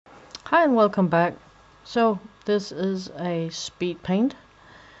Hi and welcome back. So this is a speed paint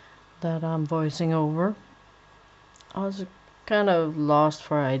that I'm voicing over. I was kind of lost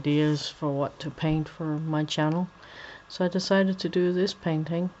for ideas for what to paint for my channel, so I decided to do this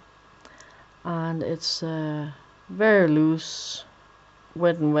painting, and it's a very loose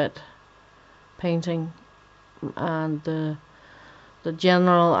wet and wet painting, and the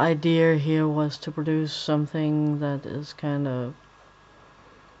general idea here was to produce something that is kind of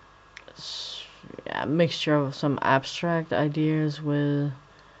a mixture of some abstract ideas with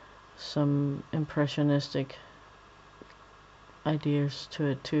some impressionistic ideas to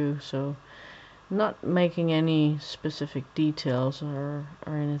it too, so not making any specific details or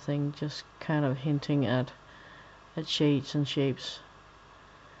anything, just kind of hinting at shades and shapes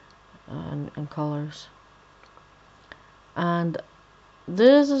and colors. And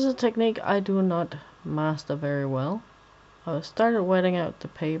this is a technique I do not master very well. I started wetting out the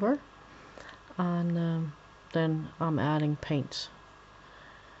paper, and then I'm adding paints,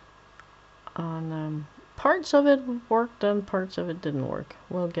 and parts of it worked and parts of it didn't work.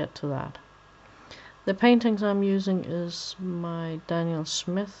 We'll get to that. The paintings I'm using is my Daniel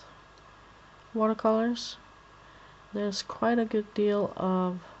Smith watercolors. There's quite a good deal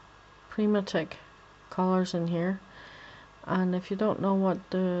of Primatech colors in here, and if you don't know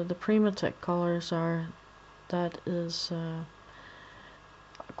what the Primatech colors are, that is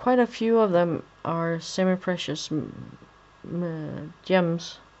quite a few of them are semi-precious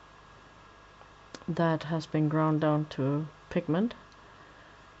gems that has been ground down to pigment.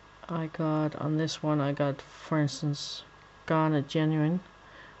 I got on this one, for instance, Garnet Genuine,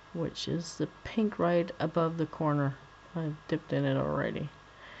 which is the pink right above the corner. I've dipped in it already.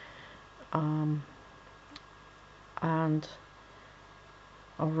 And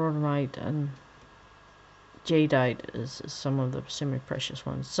a Rhodonite and Jadeite is some of the semi-precious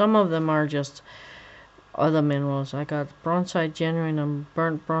ones. Some of them are just other minerals. I got Bronzite Genuine and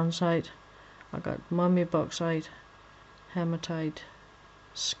burnt Bronzite. I got mummy Bauxite, Hematite,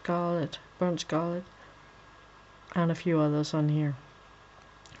 Scarlet, burnt Scarlet, and a few others on here.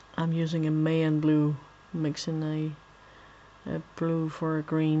 I'm using a Mayan Blue, mixing a blue for a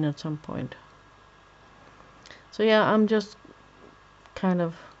green at some point. So yeah, I'm just kind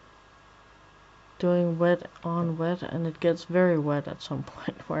of doing wet on wet, and it gets very wet at some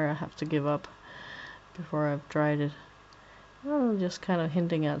point where I have to give up before I've dried it. I'm just kind of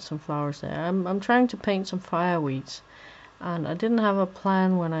hinting at some flowers there. I'm trying to paint some fireweeds, and I didn't have a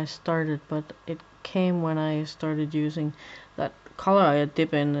plan when I started, but it came when I started using that color I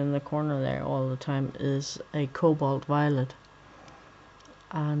dip in the corner there all the time is a Cobalt Violet,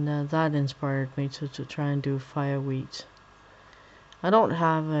 and that inspired me to try and do fireweeds. I don't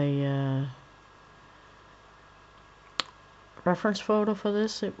have a reference photo for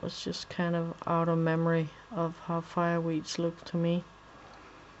this. It was just kind of out of memory of how fireweeds look to me,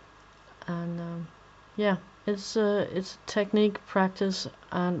 and yeah, it's a technique practice,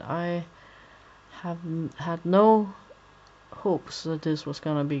 and I have had no hopes that this was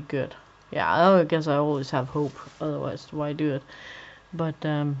gonna be good. Yeah, I guess I always have hope, otherwise why do it? But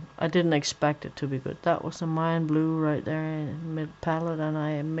I didn't expect it to be good. That was a Mayan Blue right there in mid palette, and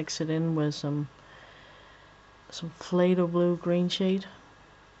I mix it in with some Play-Doh blue green shade,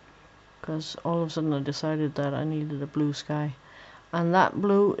 because all of a sudden I decided that I needed a blue sky, and that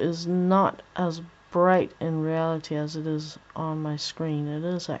blue is not as bright in reality as it is on my screen. It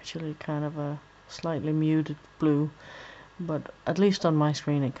is actually kind of a slightly muted blue, but at least on my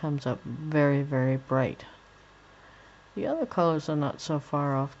screen it comes up very, very bright. The other colors are not so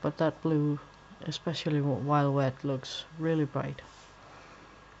far off, but that blue, especially while wet, looks really bright.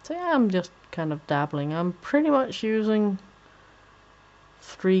 So yeah, I'm just kind of dabbling. I'm pretty much using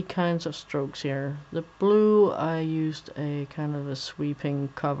 3 kinds of strokes here. The blue, I used a kind of a sweeping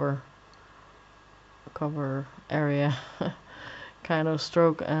cover area kind of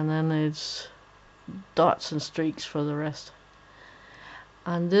stroke, and then it's dots and streaks for the rest.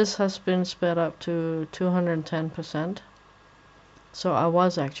 And this has been sped up to 210%, so I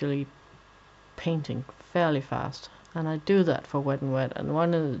was actually painting fairly fast, and I do that for wet and wet. And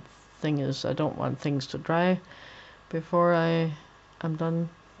one of the thing is, I don't want things to dry before I'm done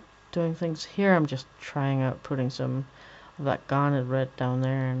doing things. Here I'm just trying out putting some of that garnet red down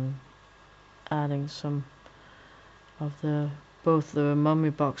there and adding some of both the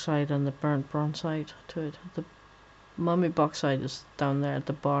mummy Bauxite and the burnt Bronzite to it. The mummy Bauxite is down there at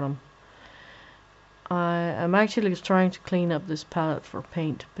the bottom. I am actually trying to clean up this palette for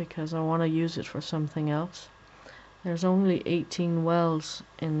paint because I want to use it for something else. There's only 18 wells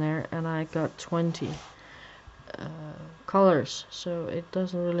in there, and I got 20. colors, so it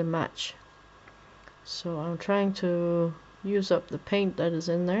doesn't really match. So I'm trying to use up the paint that is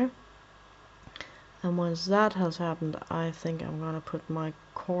in there, and once that has happened, I think I'm gonna put my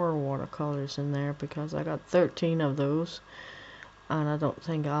core watercolors in there, because I got 13 of those, and I don't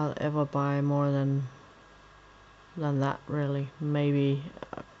think I'll ever buy more than that, really. Maybe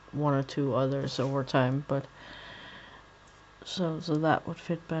one or two others over time, but so that would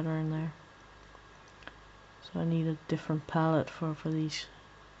fit better in there. So I need a different palette for these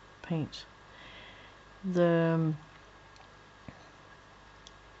paints. The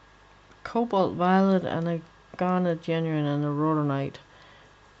Cobalt Violet and a Garnet Genuine and a Rhodonite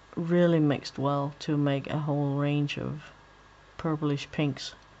really mixed well to make a whole range of purplish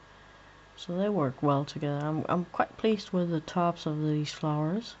pinks. So they work well together. I'm quite pleased with the tops of these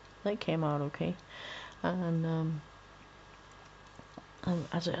flowers. They came out okay. And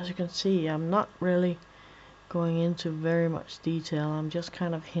as you can see, I'm not really going into very much detail. I'm just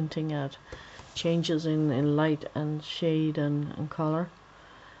kind of hinting at changes in light and shade and color.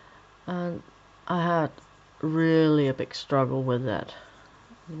 And I had really a big struggle with that,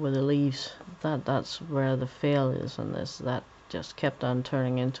 with the leaves. That's where the fail is on this. That just kept on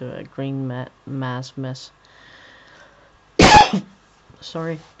turning into a green mass mess.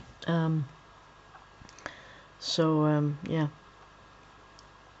 Sorry. Yeah,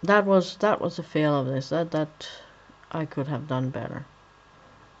 that was a fail of this. That I could have done better.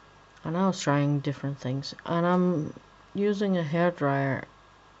 And I was trying different things, and I'm using a hairdryer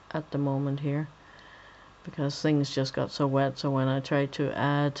at the moment here, because things just got so wet. So when I tried to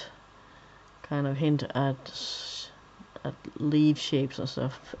add, kind of hint at leaf shapes and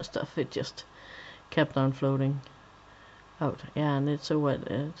stuff, it just kept on floating out. Yeah, and it's so wet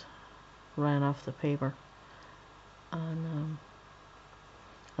it ran off the paper. And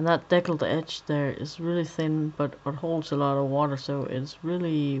that deckled edge there is really thin, but it holds a lot of water, so it's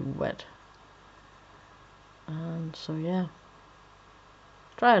really wet. And so yeah,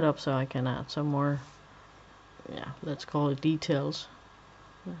 dry it up so I can add some more, yeah, let's call it details.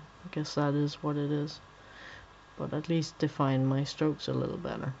 I guess that is what it is, but at least define my strokes a little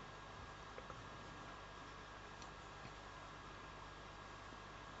better.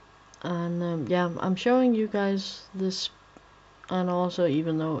 And yeah, I'm showing you guys this, and also,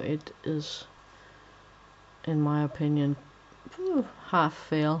 even though it is, in my opinion, half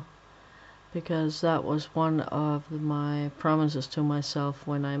fail, because that was one of my promises to myself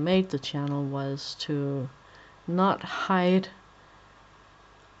when I made the channel, was to not hide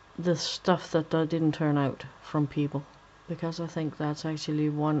the stuff that didn't turn out from people, because I think that's actually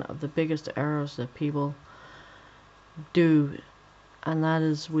one of the biggest errors that people do, and that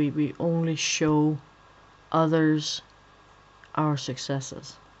is we only show others our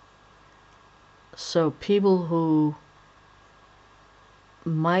successes. So people who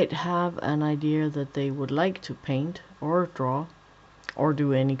might have an idea that they would like to paint or draw or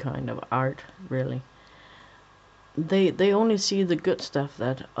do any kind of art, really, they only see the good stuff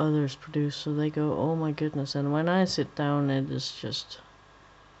that others produce, so they go, oh my goodness, and when I sit down it is just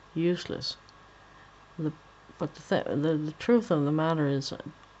useless. But the truth of the matter is,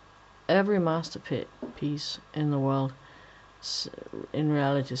 every masterpiece in the world in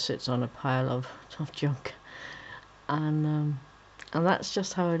reality sits on a pile of junk, and that's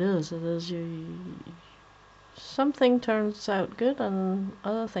just how it is. It is, something turns out good and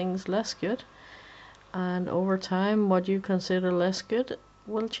other things less good, and over time what you consider less good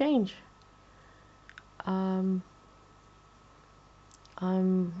will change. I'm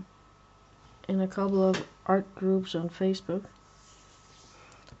in a couple of art groups on Facebook,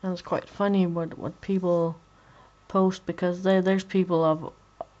 and it's quite funny what people post, because there's people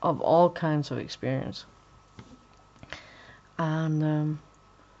of all kinds of experience, and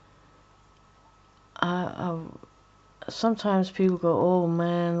sometimes people go, oh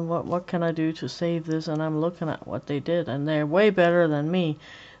man, what can I do to save this, and I'm looking at what they did, and they're way better than me,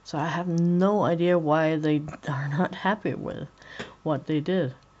 so I have no idea why they are not happy with what they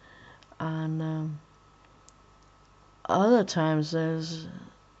did. And other times there's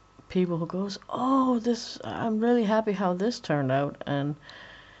people who goes, oh, this, I'm really happy how this turned out, and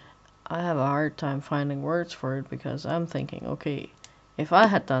I have a hard time finding words for it, because I'm thinking, okay, if I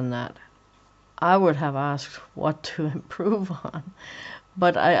had done that, I would have asked what to improve on,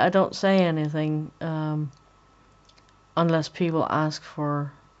 but I don't say anything unless people ask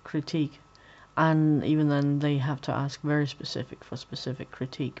for critique, and even then they have to ask very specific for specific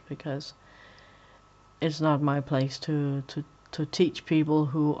critique, because it's not my place to teach people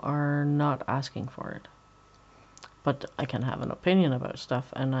who are not asking for it. but I can have an opinion about stuff,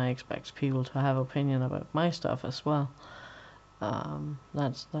 and I expect people to have opinion about my stuff as well.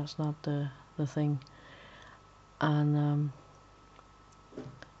 That's not the thing. And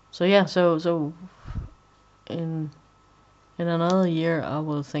so yeah, so in another year I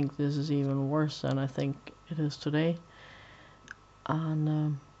will think this is even worse than I think it is today,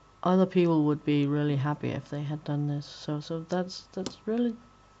 and other people would be really happy if they had done this. So that's really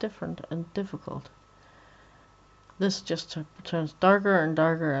different and difficult. This just turns darker and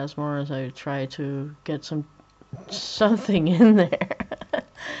darker as more as I try to get something in there.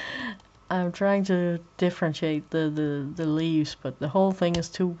 I'm trying to differentiate the leaves, but the whole thing is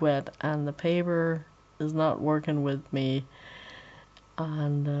too wet and the paper is not working with me,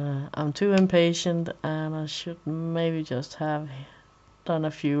 and I'm too impatient, and I should maybe just have done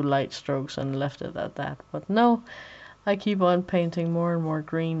a few light strokes and left it at that. But no, I keep on painting more and more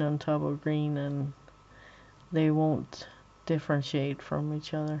green on top of green, and they won't differentiate from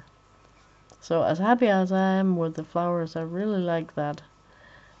each other. So as happy as I am with the flowers, I really like that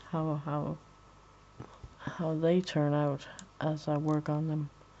how they turn out as I work on them.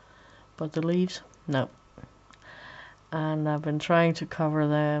 But the leaves, no. And I've been trying to cover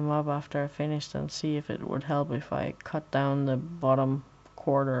them up after I finished and see if it would help if I cut down the bottom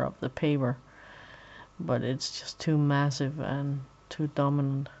quarter of the paper. But it's just too massive and too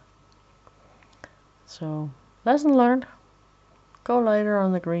dominant. So, lesson learned. Go lighter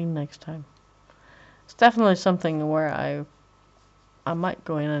on the green next time. It's definitely something where I might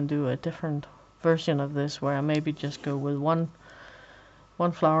go in and do a different version of this, where I maybe just go with one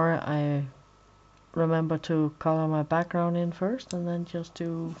flower. I remember to color my background in first, and then just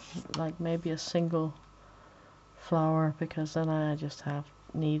do like maybe a single flower, because then I just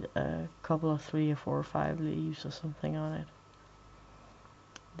need a couple of 3 or 4 or 5 leaves or something on it.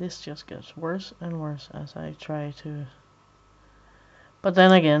 This just gets worse and worse as I try to. But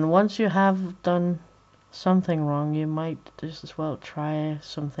then again, once you have done something wrong, you might just as well try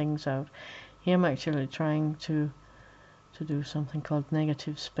some things out. Here I'm actually trying to do something called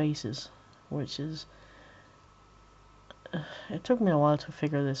negative spaces, which is it took me a while to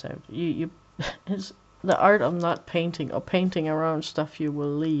figure this out. It's the art of not painting, or painting around stuff you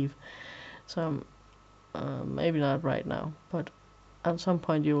will leave. So maybe not right now, but at some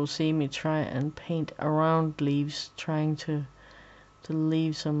point you will see me try and paint around leaves, trying to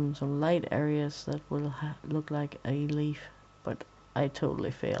leave some light areas that will look like a leaf, but I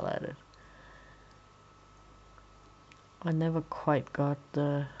totally fail at it. I never quite got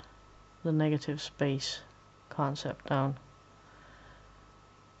the negative space concept down.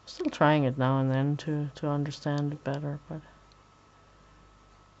 Still trying it now and then to understand it better, but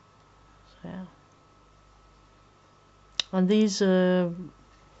so yeah. And these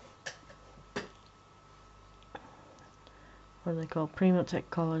what are they called? Primatech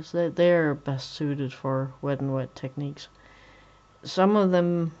colors. They're best suited for wet and wet techniques. Some of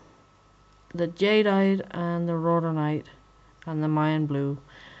them, the Jadeite and the Rhodonite and the Mayan Blue,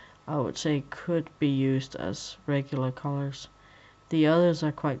 I would say could be used as regular colors. The others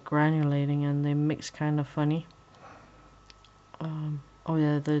are quite granulating and they mix kind of funny. Oh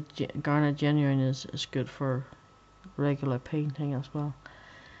yeah, the Garnet Genuine is good for regular painting as well.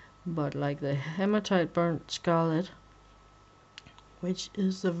 But like the Hematite burnt Scarlet, which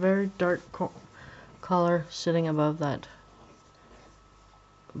is the very dark color sitting above that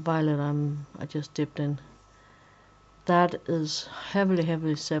violet I just dipped in, that is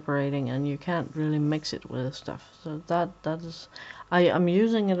heavily separating, and you can't really mix it with stuff. So that is, I'm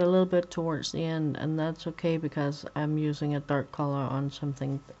using it a little bit towards the end, and that's okay because I'm using a dark color on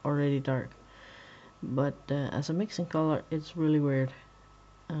something already dark. But as a mixing color, it's really weird.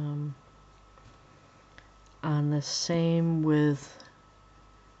 And the same with,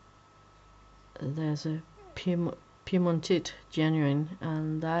 there's a Piemontite Genuine,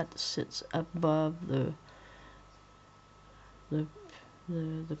 and that sits above the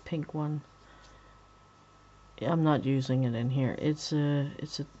pink one. I'm not using it in here. It's a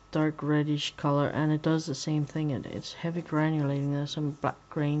dark reddish color, and it does the same thing. It's heavy granulating. There's some black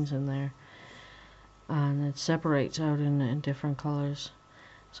grains in there, and it separates out in different colors.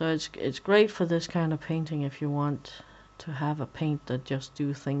 So it's great for this kind of painting if you want to have a paint that just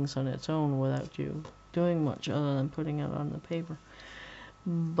do things on its own without you doing much other than putting it on the paper.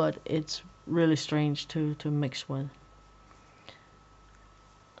 But it's really strange to mix with.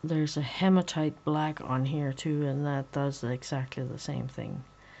 There's a Hematite black on here too, and that does exactly the same thing.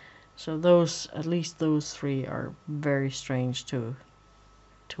 So those, at least those 3 are very strange to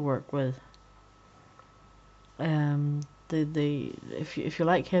work with. if you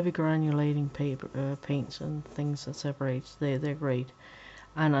like heavy granulating paper paints and things that separates, they're great.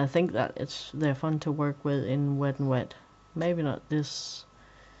 And I think that they're fun to work with in wet and wet. Maybe not this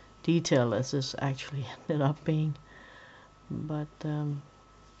detail as this actually ended up being, but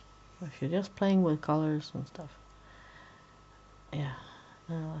if you're just playing with colors and stuff, yeah.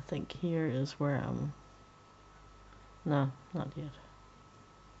 I think here is where I'm. No, not yet.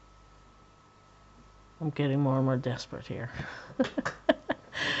 I'm getting more and more desperate here.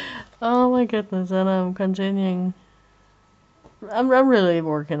 Oh my goodness, and I'm continuing. I'm really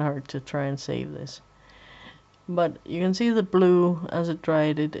working hard to try and save this. But you can see the blue as it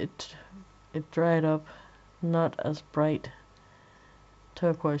dried. It dried up, not as bright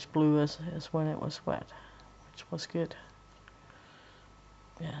turquoise blue as when it was wet, which was good.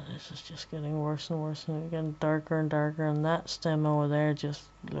 Yeah, this is just getting worse and worse, and getting darker and darker, and that stem over there just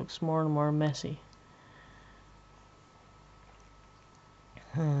looks more and more messy.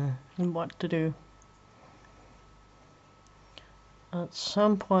 What to do? At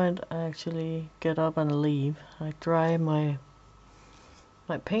some point I actually get up and leave. I dry my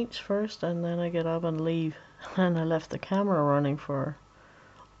paints first, and then I get up and leave. And I left the camera running for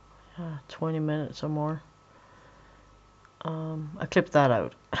 20 minutes or more. I clipped that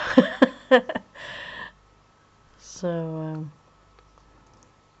out. So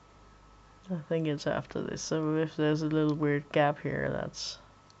I think it's after this. So if there's a little weird gap here, that's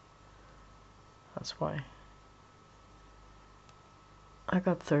why. I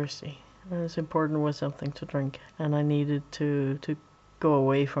got thirsty. It was important with something to drink, and I needed to go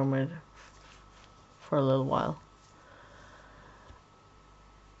away from it for a little while.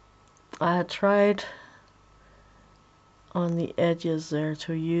 I had tried on the edges there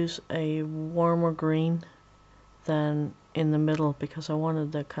to use a warmer green than in the middle, because I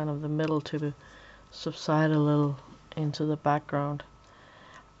wanted the kind of the middle to subside a little into the background.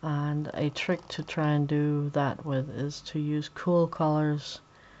 And a trick to try and do that with is to use cool colors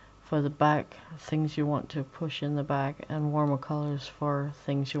for the back, things you want to push in the back, and warmer colors for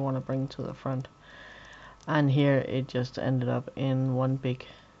things you want to bring to the front. And here it just ended up in one big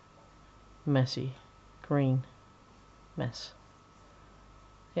messy green mess.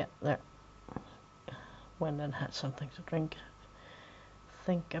 Yeah, there. Went and had something to drink.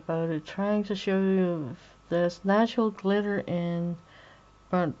 Think about it. Trying to show you there's natural glitter in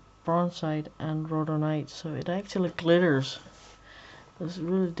burnt bronzite and rhodonite, so it actually glitters. It's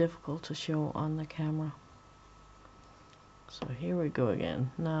really difficult to show on the camera. So here we go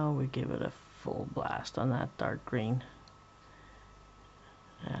again. Now we give it a full blast on that dark green,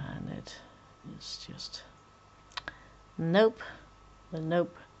 and it's just nope,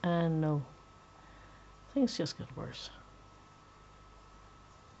 nope, and no. Things just get worse.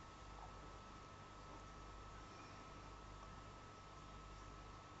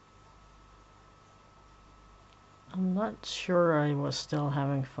 I'm not sure I was still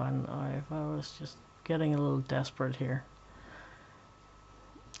having fun, or if I was just getting a little desperate here.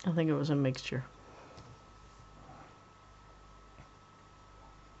 I think it was a mixture.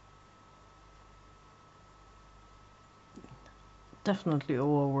 Definitely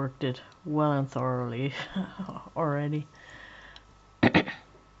overworked it well and thoroughly already.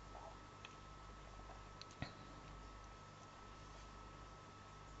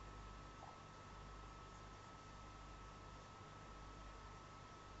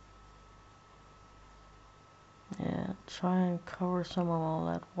 Yeah, try and cover some of all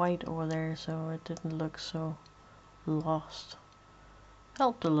that white over there so it didn't look so lost.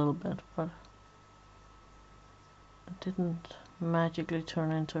 Helped a little bit, but it didn't magically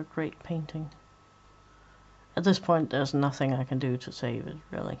turn into a great painting. At this point, there's nothing I can do to save it,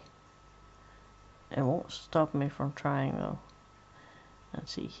 really. It won't stop me from trying, though.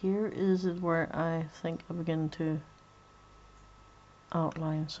 Let's see, here is it where I think I begin to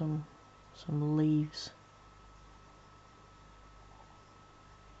outline some leaves.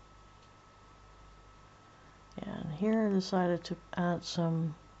 Yeah, and here I decided to add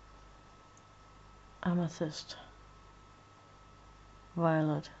some Amathyst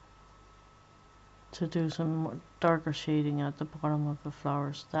Violet to do some more darker shading at the bottom of the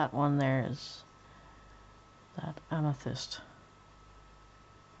flowers. That one there is that Amethyst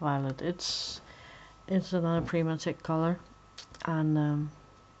Violet. It's another Hematite color, and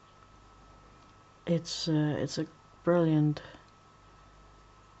it's a brilliant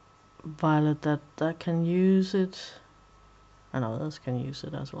violet that can use it. I know others can use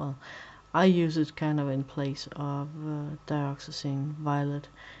it as well. I use it kind of in place of dioxazine violet.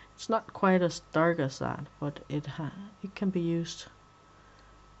 It's not quite as dark as that, but it can be used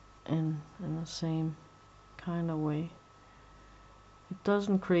in the same kind of way. It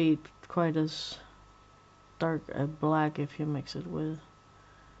doesn't create quite as dark a black if you mix it with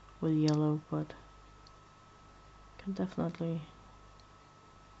yellow, but can definitely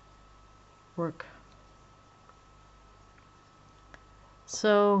work.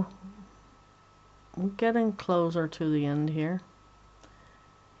 So we're getting closer to the end here.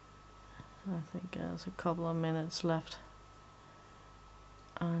 I think there's a couple of minutes left,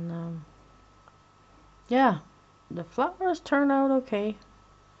 and yeah, the flowers turn out okay.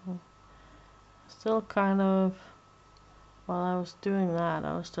 Still kind of, while I was doing that,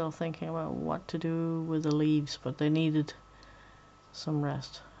 I was still thinking about what to do with the leaves, but they needed some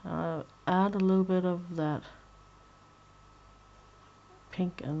rest. I'll add a little bit of that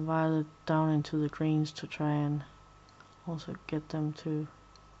pink and violet down into the greens to try and also get them to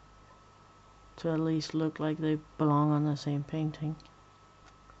at least look like they belong on the same painting.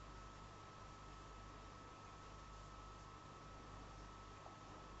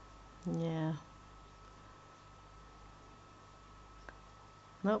 Yeah.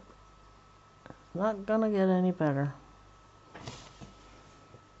 Nope. Not gonna get any better.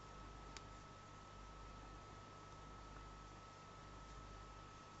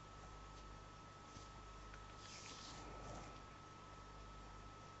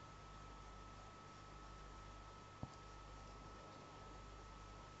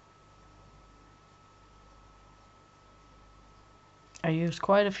 I used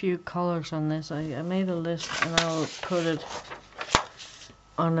quite a few colors on this. I made a list and I'll put it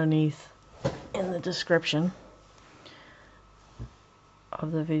underneath in the description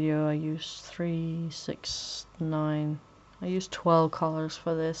of the video. I used 3, 6, 9. I used 12 colors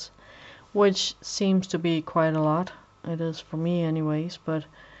for this, which seems to be quite a lot. It is for me anyways, but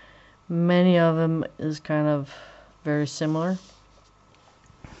many of them is kind of very similar.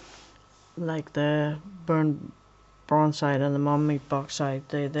 Like the burnt Bronzite and the mummy Bauxite,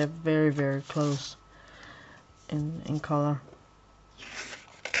 they're very, very close in color.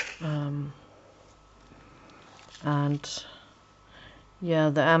 And yeah,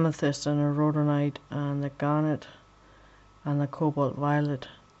 the Amethyst and the Rhodonite and the Garnet and the Cobalt Violet,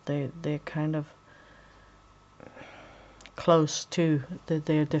 they're kind of close too.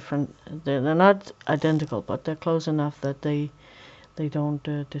 They're different. They're not identical, but they're close enough that they don't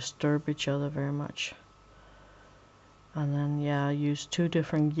disturb each other very much. And then yeah, I used 2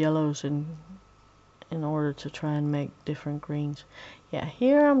 different yellows in order to try and make different greens. Yeah,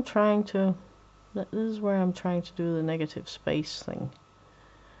 here I'm trying to, this is where I'm trying to do the negative space thing.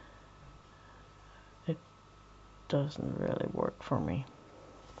 It doesn't really work for me.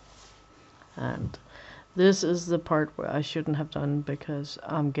 And this is the part where I shouldn't have done, because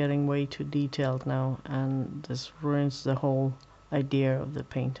I'm getting way too detailed now and this ruins the whole idea of the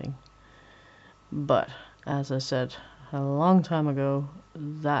painting. But as I said a long time ago,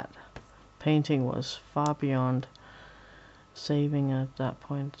 that painting was far beyond saving at that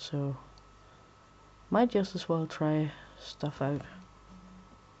point, so might just as well try stuff out.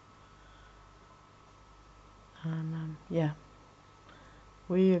 And yeah,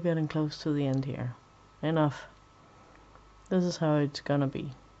 we are getting close to the end here. Enough. This is how it's gonna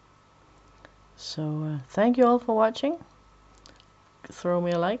be. So thank you all for watching. Throw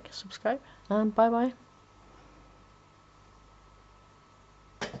me a like, subscribe, and bye bye.